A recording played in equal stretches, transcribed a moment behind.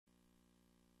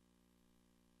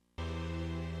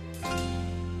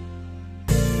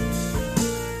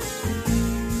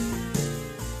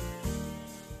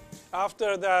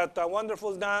After that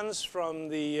wonderful dance from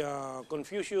the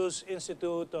Confucius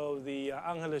Institute of the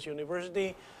Angeles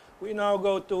University, we now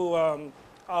go to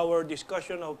our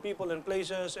discussion of people and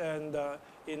places, and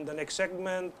in the next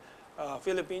segment,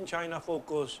 Philippine-China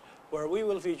focus, where we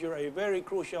will feature a very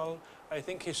crucial, I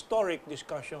think, historic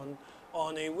discussion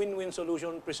on a win-win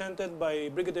solution presented by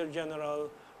Brigadier General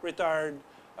retired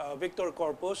Victor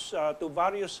Corpus to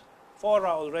various fora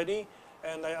already.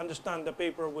 And I understand the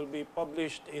paper will be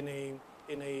published in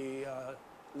a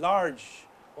large,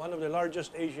 one of the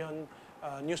largest Asian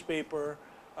newspaper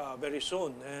very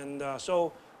soon. And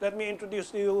so let me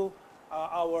introduce to you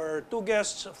our two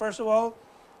guests. First of all,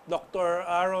 Dr.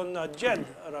 Aaron Jed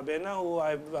Rabena, who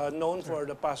I've known for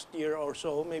the past year or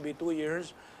so, maybe 2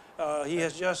 years. He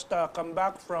has just come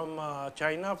back from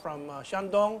China, from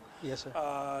Shandong. Yes,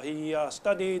 sir. He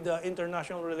studied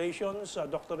international relations,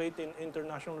 doctorate in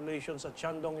international relations at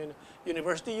Shandong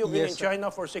University. You've been in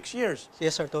China for 6 years.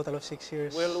 Yes, sir. Total of 6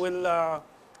 years. We'll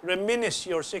reminisce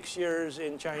your 6 years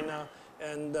in China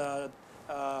and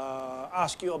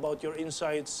ask you about your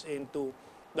insights into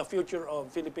the future of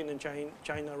Philippine and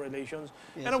China relations.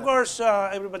 Yes, and of course,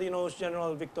 everybody knows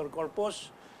General Victor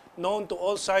Corpus, known to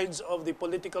all sides of the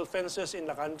political fences in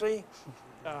the country,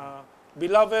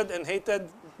 beloved and hated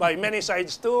by many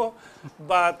sides too,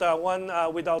 but one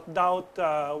without doubt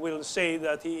will say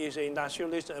that he is a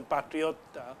nationalist and patriot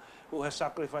who has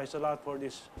sacrificed a lot for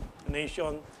this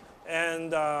nation.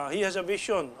 And he has a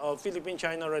vision of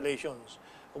Philippine-China relations,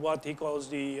 what he calls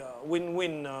the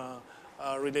win-win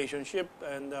relationship,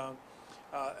 and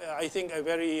I think a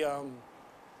very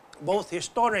both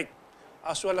historic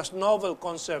as well as novel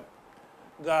concept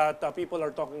that people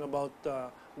are talking about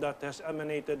that has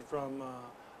emanated from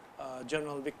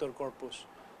General Victor Corpus.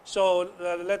 So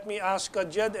let me ask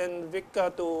Jed and Vic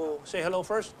to say hello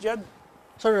first. Jed?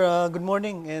 Sir, good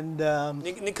morning. And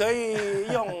你可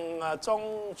以用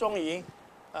中语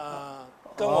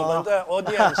跟我们的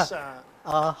audience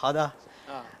好的。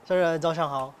Sir, 早上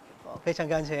好，非常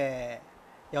感谢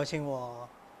邀请我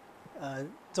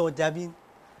做嘉宾。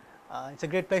It's a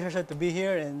great pleasure, sir, to be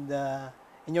here and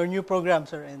in your new program,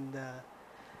 sir. And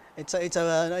it's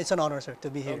an honor, sir, to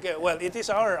be here. Okay, well, it is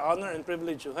our honor and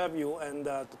privilege to have you and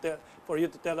for you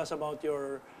to tell us about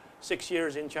your 6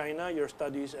 years in China, your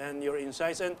studies and your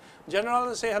insights. And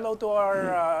General, say hello to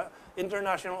our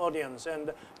international audience,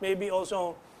 and maybe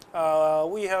also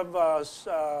we have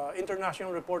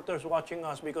international reporters watching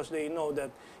us because they know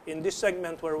that in this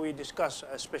segment where we discuss,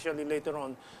 especially later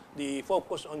on, the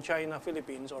focus on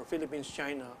China-Philippines or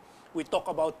Philippines-China, we talk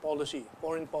about policy,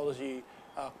 foreign policy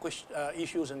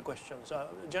issues and questions.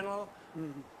 General?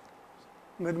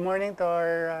 Good morning to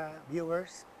our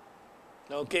viewers.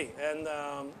 Okay, and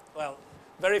well,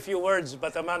 very few words,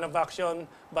 but a man of action,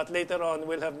 but later on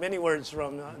we'll have many words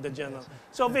from the General.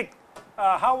 So Vic,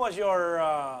 how was your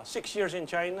 6 years in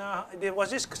China?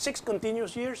 Was this 6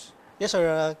 continuous years? Yes,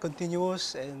 sir,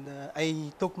 continuous, and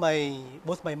I took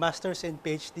both my master's and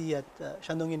PhD at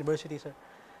Shandong University, sir,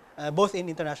 both in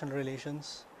international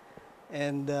relations,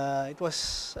 and it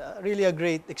was really a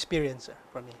great experience, sir,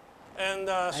 for me. And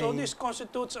so this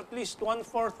constitutes at least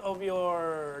 1/4 of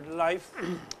your life,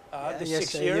 this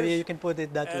yes, 6 years. You can put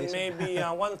it that way, and maybe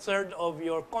 1/3 of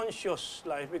your conscious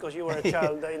life, because you were a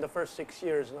child in the first 6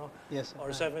 years, no? Yes, or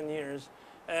 7 years.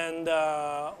 And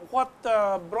what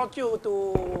brought you to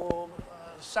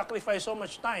sacrifice so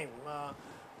much time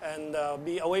and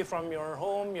be away from your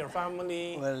home, your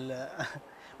family?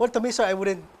 Well, to me, sir, I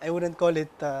wouldn't call it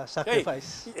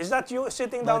sacrifice. Hey, is that you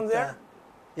sitting down there?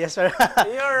 Yes, sir.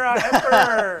 You're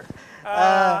Emperor.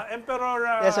 Emperor.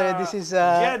 Yes, sir. This is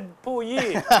Jed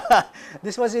Puyi.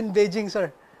 This was in Beijing,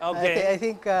 sir. Okay. I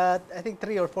think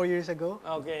 3 or 4 years ago.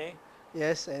 Okay.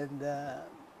 Yes,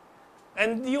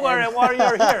 and you are a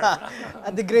warrior here.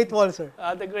 At the Great Wall, sir.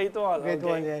 At the Great Wall. Great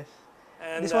Wall, yes.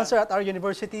 And this one, sir, at our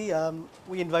university,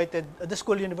 we invited the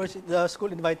school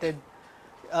invited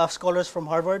scholars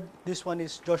from Harvard. This one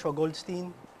is Joshua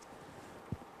Goldstein,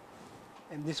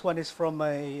 and this one is from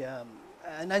a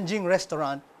Nanjing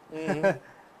restaurant. Mm-hmm.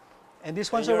 And this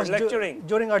one, sir, was lecturing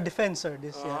during our defense, sir.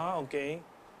 Okay.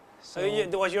 So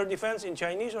was your defense in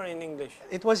Chinese or in English?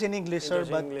 It was in English, sir,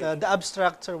 but the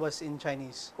abstract, sir, was in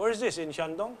Chinese. Where is this? In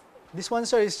Shandong? This one,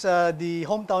 sir, is the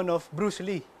hometown of Bruce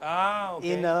Lee.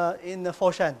 Okay. In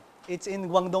Foshan. It's in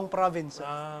Guangdong province, sir.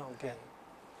 Okay.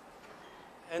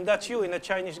 And that's you in a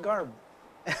Chinese garb.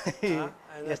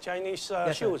 And yes. Chinese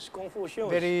Yes, shoes, kung fu shoes.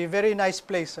 Very, very nice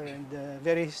place, sir, and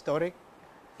very historic.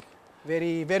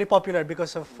 Very, very popular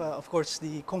because of course,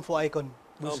 the kung fu icon,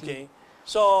 Bruce Lee.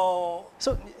 So,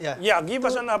 yeah. yeah, give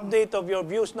us an update of your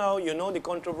views now. You know the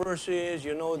controversies,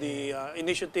 you know the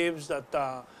initiatives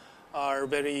that are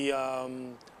very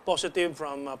positive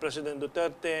from President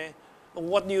Duterte.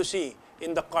 What do you see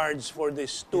in the cards for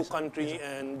this country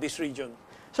and this region?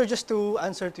 So just to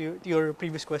answer to your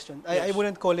previous question, I Yes.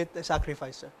 wouldn't call it a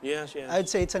sacrifice, sir. Yes, yes. I'd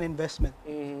say it's an investment,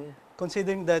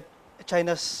 considering that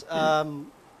China's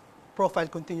profile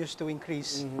continues to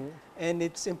increase and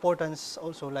its importance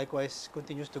also likewise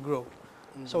continues to grow.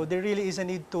 So there really is a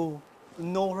need to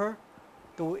know her,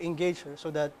 to engage her,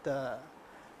 so that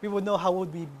we would know how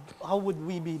would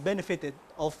we be benefited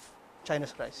of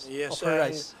China's rise, Yes, of her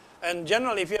rise. and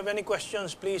General, if you have any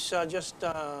questions, please just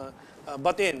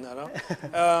butt in.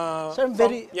 Sir,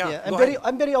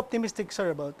 I'm very optimistic,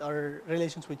 sir, about our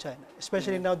relations with China,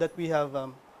 especially now that we have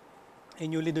a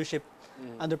new leadership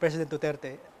under President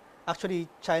Duterte. Actually,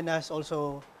 China has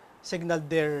also signaled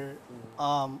their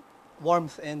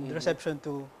warmth and reception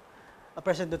to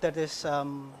President Duterte's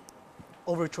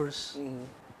overtures.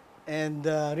 And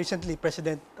recently,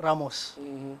 President Ramos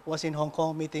was in Hong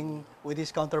Kong meeting with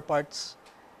his counterparts,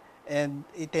 and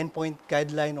a 10-point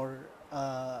guideline or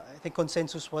I think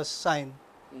consensus was signed,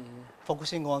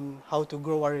 focusing on how to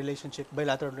grow our relationship,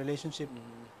 bilateral relationship.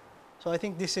 So I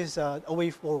think this is a way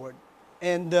forward.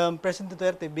 And President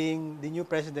Duterte, being the new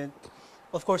president,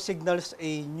 of course signals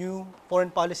a new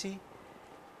foreign policy,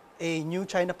 a new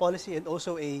China policy, and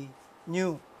also a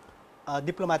new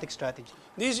diplomatic strategy.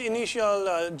 These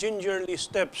initial gingerly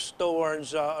steps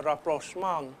towards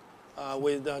rapprochement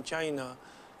with China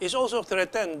is also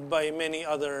threatened by many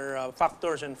other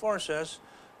factors and forces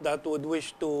that would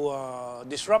wish to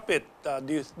disrupt it.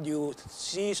 Do you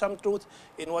see some truth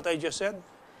in what I just said?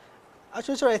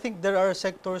 Actually, sir, I think there are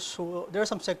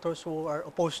some sectors who are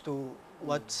opposed to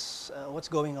what's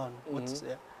going on, what's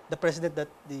the president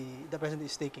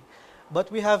is taking.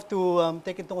 But we have to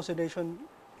take into consideration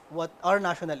what our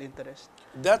national interest.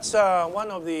 That's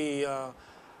one of the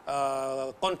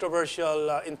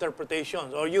controversial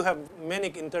interpretations, or you have many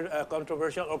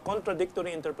controversial or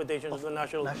contradictory interpretations of the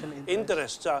national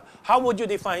interests. How would you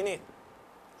define it?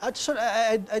 Actually,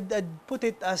 I'd put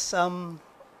it as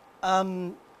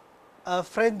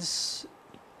friends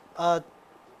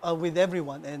with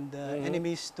everyone and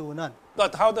enemies to none.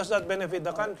 But how does that benefit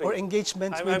the country? Or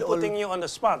engagements I'm with putting you on the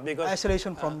spot because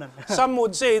isolation from none. some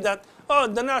would say that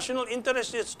the national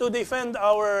interest is to defend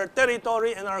our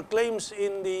territory and our claims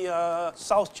in the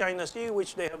South China Sea,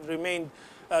 which they have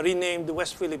renamed the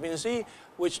West Philippine Sea,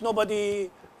 which nobody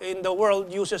in the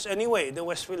world uses anyway, the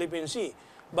West Philippine Sea.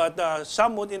 But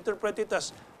some would interpret it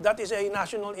as that is a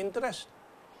national interest.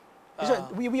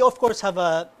 We of course have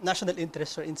a national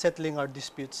interest in settling our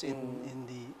disputes in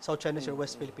the South China Sea or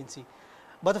West Philippine Sea.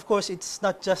 But of course, it's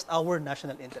not just our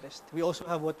national interest. We also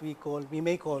have what we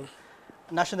may call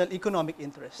national economic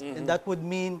interest. And that would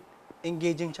mean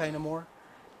engaging China more,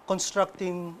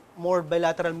 constructing more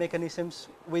bilateral mechanisms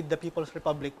with the People's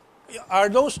Republic. Are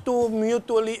those two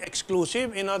mutually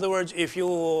exclusive? In other words, if you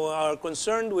are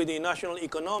concerned with the national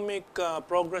economic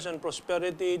progress and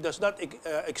prosperity, does that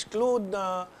exclude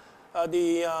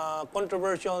the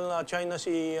controversial China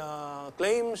Sea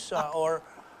claims, or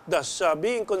does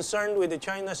being concerned with the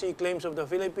China Sea claims of the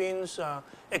Philippines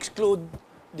exclude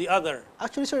the other?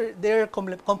 Actually, sir, they're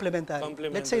complementary.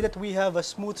 Let's say that we have a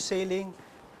smooth sailing,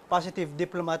 positive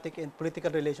diplomatic and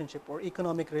political relationship or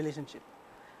economic relationship.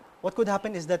 What could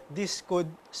happen is that this could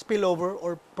spill over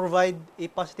or provide a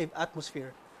positive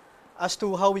atmosphere as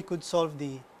to how we could solve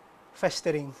the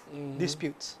festering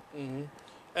disputes.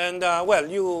 And well,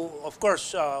 you of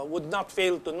course would not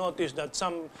fail to notice that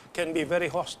some can be very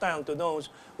hostile to those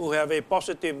who have a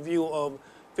positive view of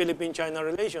Philippine-China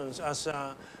relations, as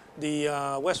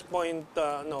the West Point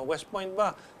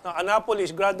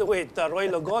Annapolis graduate Roy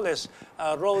Logoles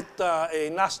wrote a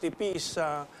nasty piece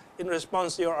in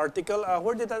response to your article.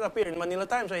 Where did that appear? In Manila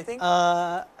Times, I think?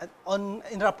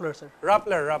 In Rappler, sir.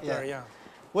 Rappler, yeah.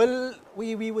 Well,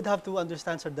 we would have to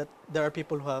understand, sir, that there are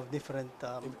people who have different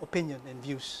opinion and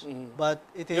views. But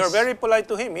it is... You're very polite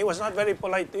to him. He was not very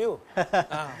polite to you.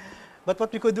 But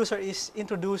what we could do, sir, is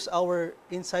introduce our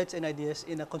insights and ideas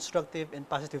in a constructive and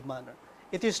positive manner.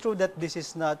 It is true that this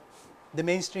is not the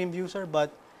mainstream view, sir,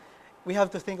 but we have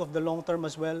to think of the long term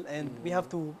as well, and we have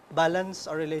to balance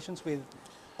our relations with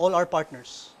all our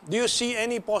partners. Do you see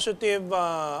any positive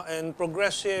and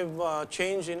progressive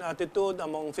change in attitude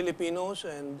among Filipinos?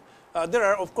 And there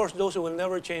are, of course, those who will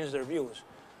never change their views.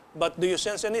 But do you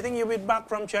sense anything? You've been back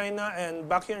from China and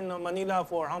back here in Manila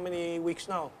for how many weeks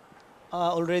now?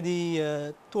 Already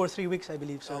 2 or 3 weeks, I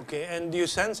believe, sir. Okay, and do you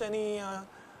sense any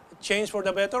change for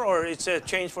the better, or it's a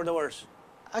change for the worse?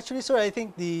 Actually, sir, I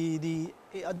think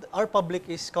our public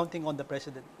is counting on the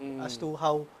president as to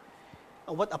how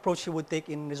what approach he would take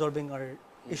in resolving our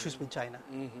issues with China.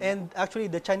 And actually,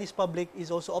 the Chinese public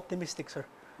is also optimistic, sir.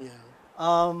 Yeah.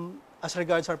 As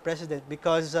regards our president,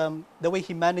 because the way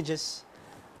he manages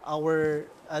our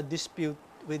dispute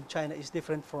with China is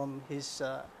different from his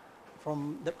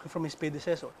from his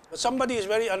predecessor. But somebody is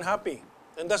very unhappy,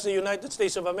 and that's the United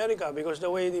States of America, because the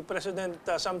way the president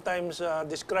sometimes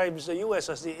describes the U.S.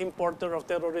 as the importer of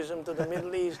terrorism to the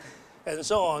Middle East and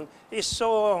so on is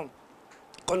so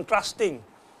contrasting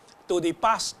to the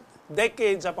past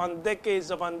decades upon decades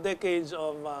upon decades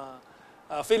of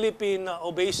Philippine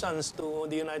obeisance to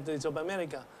the United States of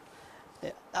America.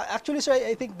 Yeah. Actually, sir,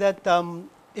 I think that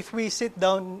if we sit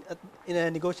down in a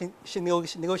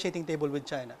negotiating table with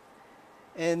China,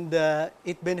 and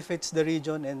it benefits the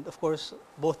region and, of course,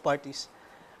 both parties,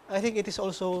 I think it is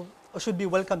also should be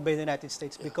welcomed by the United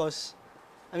States because,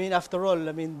 I mean, after all,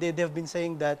 I mean, they've been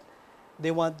saying that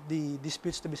they want the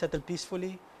disputes to be settled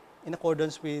peacefully in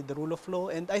accordance with the rule of law,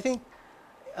 and I think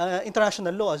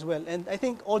international law as well. And I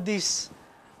think all these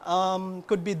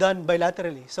could be done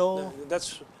bilaterally. So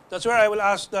that's where I will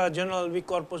ask General Vic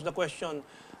Corpus the question.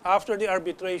 After the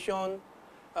arbitration,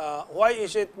 why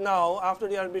is it now, after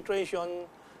the arbitration,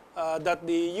 that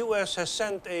the U.S. has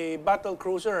sent a battle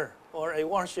cruiser or a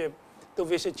warship to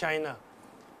visit China?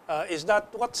 Is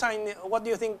that what sign? What do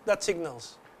you think that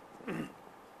signals?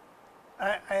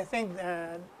 I think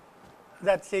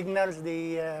that signals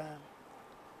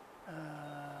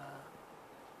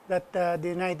that the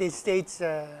United States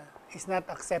is not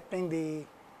accepting the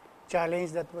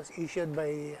challenge that was issued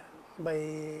by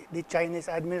the Chinese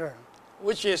admiral.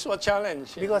 Which is what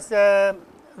challenge? Because the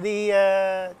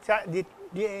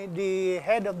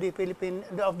head of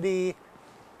the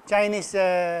Chinese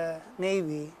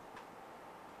Navy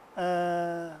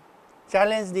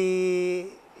challenged the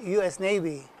U.S.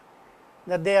 Navy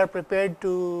that they are prepared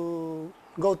to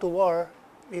go to war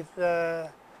if the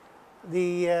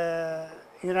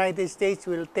United States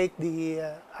will take the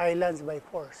islands by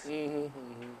force.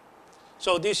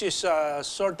 So this is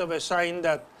sort of a sign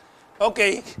that,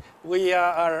 okay, we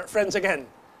are friends again.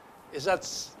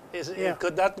 Yeah.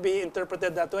 Could that be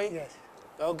interpreted that way? Yes.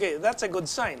 Okay, that's a good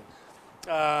sign.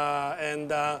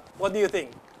 And what do you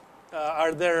think?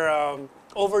 Are there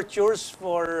overtures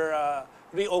for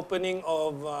reopening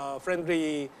of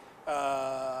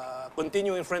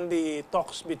continuing friendly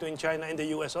talks between China and the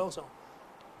U.S. also?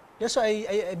 yes,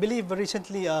 I believe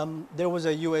recently there was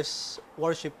a U.S.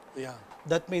 warship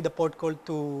that made a port call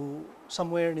to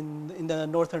somewhere in the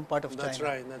northern part of That's China.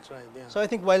 right, that's right, yeah. So I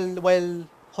think while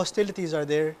hostilities are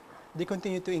there, they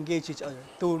continue to engage each other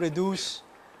to reduce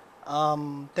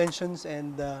tensions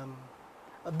and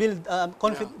build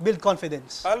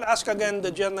confidence. I'll ask again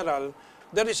the General.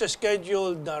 There is a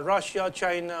scheduled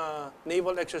Russia-China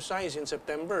naval exercise in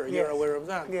September. Yes. You're aware of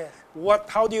that? Yes.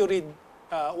 How do you read?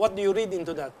 What do you read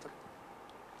into that?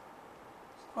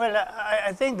 Well,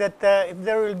 I think that if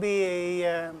there will be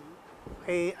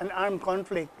an armed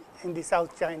conflict in the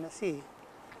South China Sea,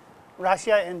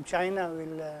 Russia and China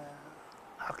will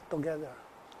act together.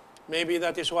 Maybe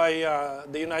that is why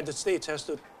the United States has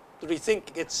to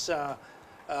rethink its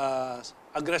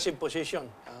aggressive position.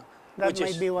 That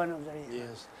might be one of the reasons.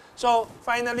 Yes. So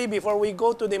finally, before we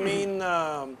go to the main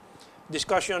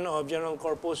discussion of General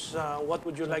Corpus, what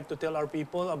would you like to tell our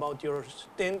people about your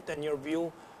stint and your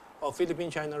view of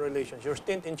Philippine-China relations, your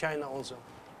stint in China also?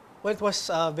 Well, it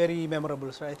was very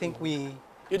memorable, sir. I think we...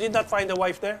 You did not find a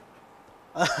wife there?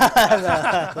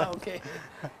 Okay.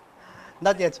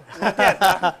 Not yet, sir. Not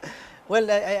yet. Well,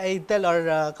 I tell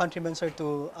our countrymen, sir,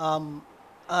 to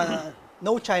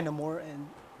know China more, and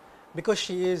because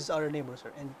she is our neighbor,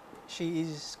 sir, and she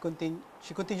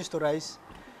continues to rise,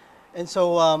 and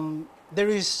so there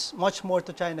is much more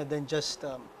to China than just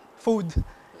food.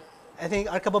 I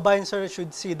think our kababayan, sir,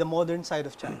 should see the modern side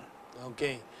of China.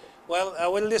 Okay. Well,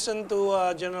 we'll listen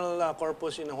to General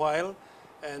Corpus in a while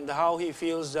and how he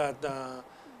feels that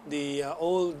the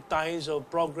old ties of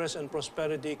progress and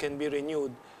prosperity can be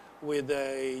renewed with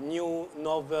a new,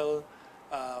 novel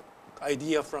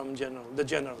idea from the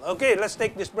General. Okay, let's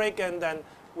take this break and then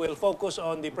we'll focus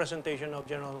on the presentation of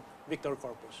General Victor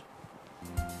Corpus.